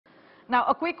Now,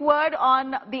 a quick word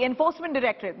on the Enforcement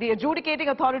Directorate, the adjudicating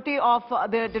authority of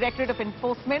the Directorate of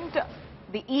Enforcement.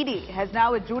 The ED has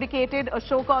now adjudicated a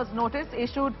show cause notice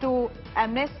issued to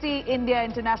Amnesty India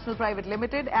International Pvt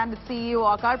Limited and its CEO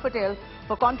Aakar Patel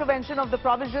for contravention of the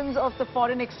provisions of the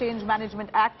Foreign Exchange Management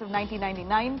Act of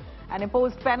 1999 and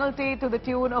imposed penalty to the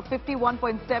tune of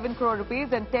 51.7 crore rupees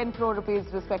and 10 crore rupees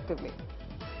respectively.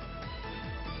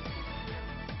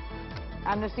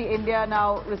 Amnesty India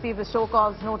now receives a show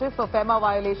cause notice for FEMA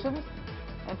violations.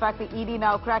 In fact, the ED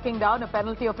now cracking down. A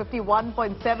penalty of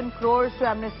 51.7 crores to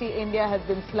Amnesty India has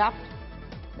been slapped.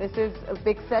 This is a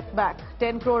big setback.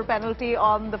 10 crore penalty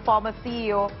on the former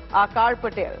CEO Aakar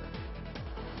Patel.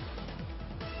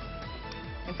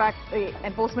 In fact, the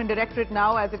Enforcement Directorate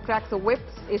now, as it cracks the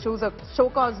whips, issues a show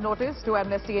cause notice to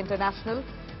Amnesty International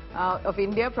of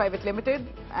India Pvt Limited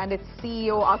and its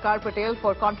CEO Aakar Patel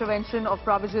for contravention of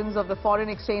provisions of the Foreign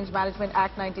Exchange Management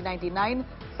Act 1999,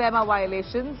 FEMA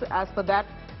violations. As per that,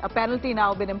 a penalty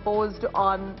now been imposed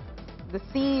on the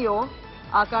CEO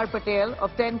Aakar Patel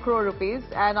of 10 crore rupees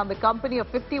and on the company of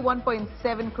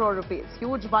 51.7 crore rupees.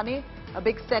 Huge money, a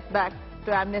big setback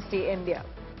to Amnesty India.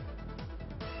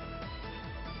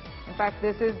 In fact,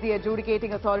 this is the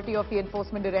adjudicating authority of the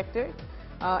Enforcement Directorate.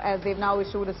 As they've now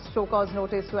issued a show cause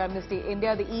notice to Amnesty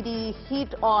India. The ED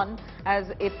heat on as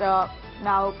it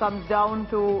now comes down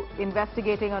to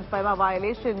investigating on FEMA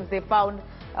violations. They found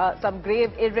some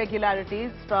grave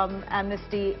irregularities from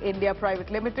Amnesty India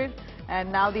Pvt Limited,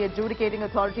 and now the adjudicating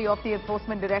authority of the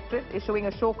Enforcement Directorate issuing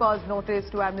a show cause notice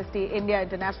to Amnesty India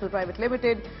International Pvt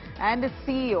Limited and its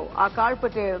CEO Aakar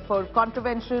Patel for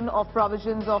contravention of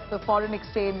provisions of the Foreign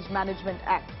Exchange Management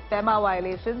Act, FEMA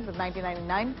violations of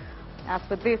 1999. As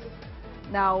for this,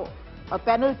 now a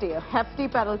penalty, a hefty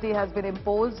penalty has been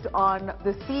imposed on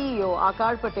the CEO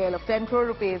Aakar Patel of 10 crore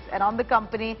rupees and on the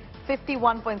company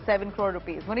 51.7 crore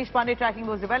rupees. Munish Pandey tracking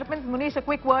those developments. Munish, a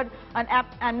quick word on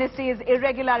Amnesty's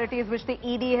irregularities which the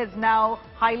ED has now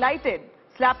highlighted,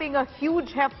 slapping a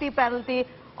huge hefty penalty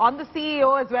on the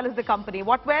CEO as well as the company.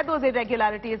 What were those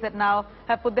irregularities that now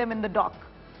have put them in the dock?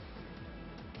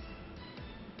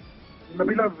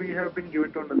 Nabila, we have been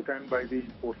given to understand by the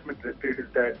Enforcement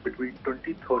Directorate that between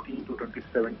 2013 to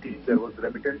 2017, there was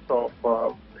remittance of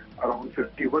around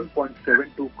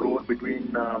 51.72 crore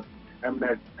between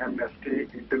Amnesty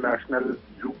International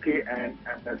UK and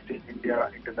Amnesty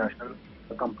India International,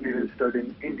 a company registered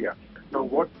in India. Now,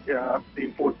 what the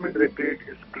Enforcement Directorate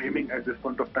is claiming at this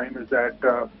point of time is that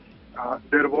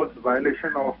there was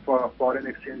violation of Foreign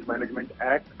Exchange Management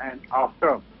Act, and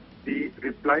after the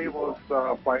reply was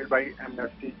filed by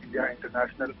Amnesty India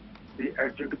International, the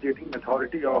adjudicating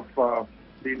authority of the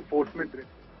Enforcement Directorate.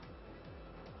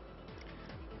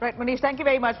 Right, Manish, thank you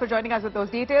very much for joining us with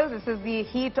those details. This is the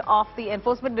heat of the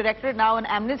Enforcement Directorate. Now an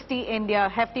Amnesty India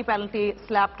hefty penalty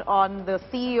slapped on the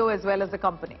CEO as well as the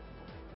company.